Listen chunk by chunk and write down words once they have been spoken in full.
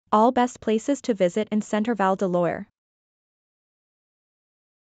All best places to visit in Centre-Val de Loire.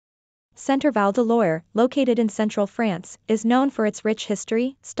 Centre-Val de Loire, located in central France, is known for its rich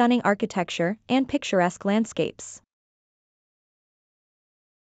history, stunning architecture, and picturesque landscapes.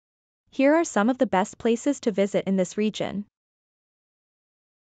 Here are some of the best places to visit in this region.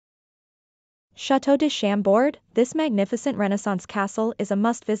 Château de Chambord, this magnificent Renaissance castle is a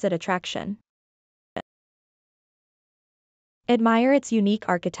must-visit attraction. Admire its unique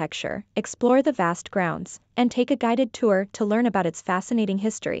architecture, explore the vast grounds, and take a guided tour to learn about its fascinating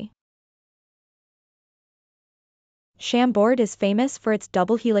history. Chambord is famous for its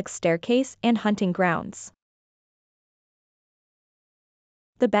double helix staircase and hunting grounds.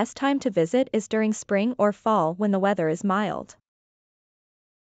 The best time to visit is during spring or fall when the weather is mild.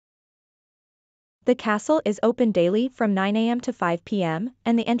 The castle is open daily from 9 a.m. to 5 p.m.,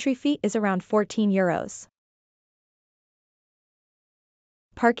 and the entry fee is around €14.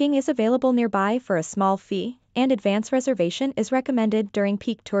 Parking is available nearby for a small fee, and advance reservation is recommended during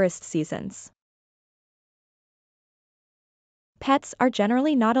peak tourist seasons. Pets are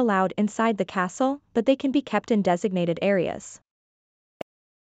generally not allowed inside the castle, but they can be kept in designated areas.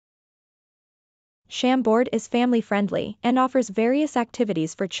 Chambord is family-friendly and offers various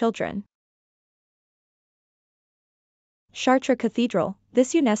activities for children. Chartres Cathedral,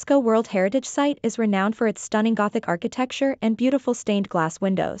 this UNESCO World Heritage Site is renowned for its stunning Gothic architecture and beautiful stained glass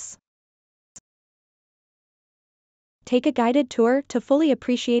windows. Take a guided tour to fully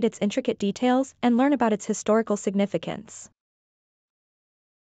appreciate its intricate details and learn about its historical significance.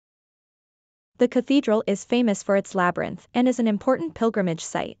 The cathedral is famous for its labyrinth and is an important pilgrimage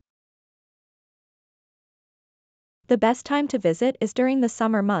site. The best time to visit is during the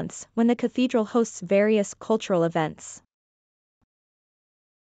summer months when the cathedral hosts various cultural events.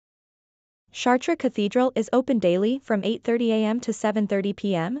 Chartres Cathedral is open daily from 8:30 a.m. to 7:30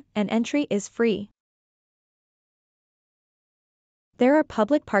 p.m., and entry is free. There are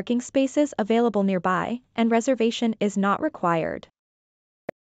public parking spaces available nearby, and reservation is not required.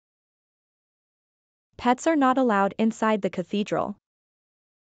 Pets are not allowed inside the cathedral.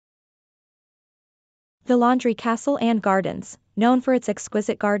 Villandry Castle and Gardens, known for its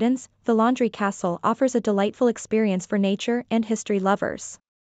exquisite gardens, Villandry Castle offers a delightful experience for nature and history lovers.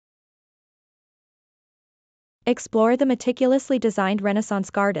 Explore the meticulously designed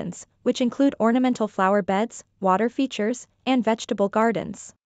Renaissance gardens, which include ornamental flower beds, water features, and vegetable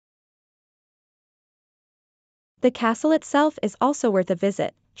gardens. The castle itself is also worth a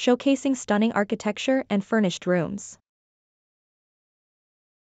visit, showcasing stunning architecture and furnished rooms.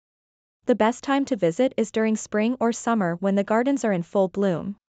 The best time to visit is during spring or summer when the gardens are in full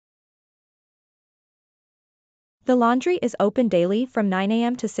bloom. Villandry is open daily from 9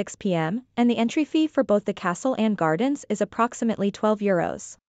 a.m. to 6 p.m., and the entry fee for both the castle and gardens is approximately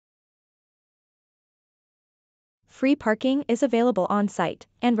 €12. Free parking is available on-site,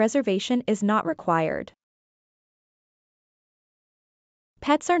 and reservation is not required.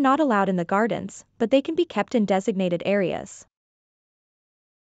 Pets are not allowed in the gardens, but they can be kept in designated areas.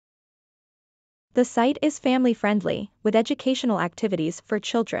 The site is family-friendly, with educational activities for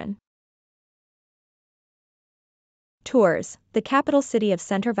children. Tours, the capital city of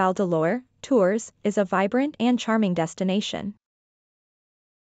Centre-Val de Loire, Tours, is a vibrant and charming destination.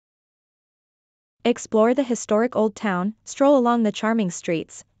 Explore the historic old town, stroll along the charming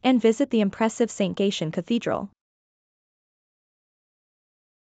streets, and visit the impressive St. Gatien Cathedral.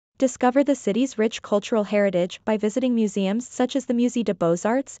 Discover the city's rich cultural heritage by visiting museums such as the Musée des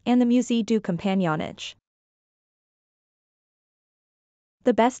Beaux-Arts and the Musée du Compagnonnage.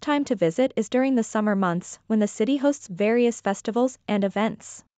 The best time to visit is during the summer months when the city hosts various festivals and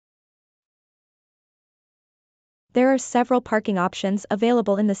events. There are several parking options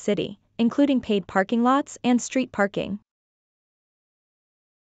available in the city, including paid parking lots and street parking.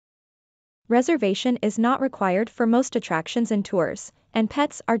 Reservation is not required for most attractions and tours, and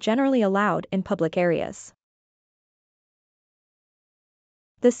pets are generally allowed in public areas.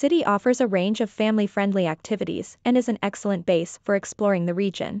 The city offers a range of family-friendly activities and is an excellent base for exploring the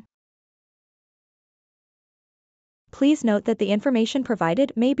region. Please note that the information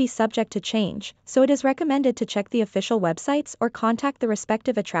provided may be subject to change, so it is recommended to check the official websites or contact the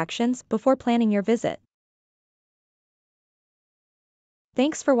respective attractions before planning your visit.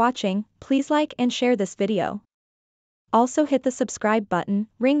 Thanks for watching. Please like and share this video. Also hit the subscribe button,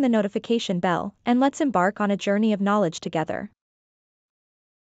 ring the notification bell, and let's embark on a journey of knowledge together.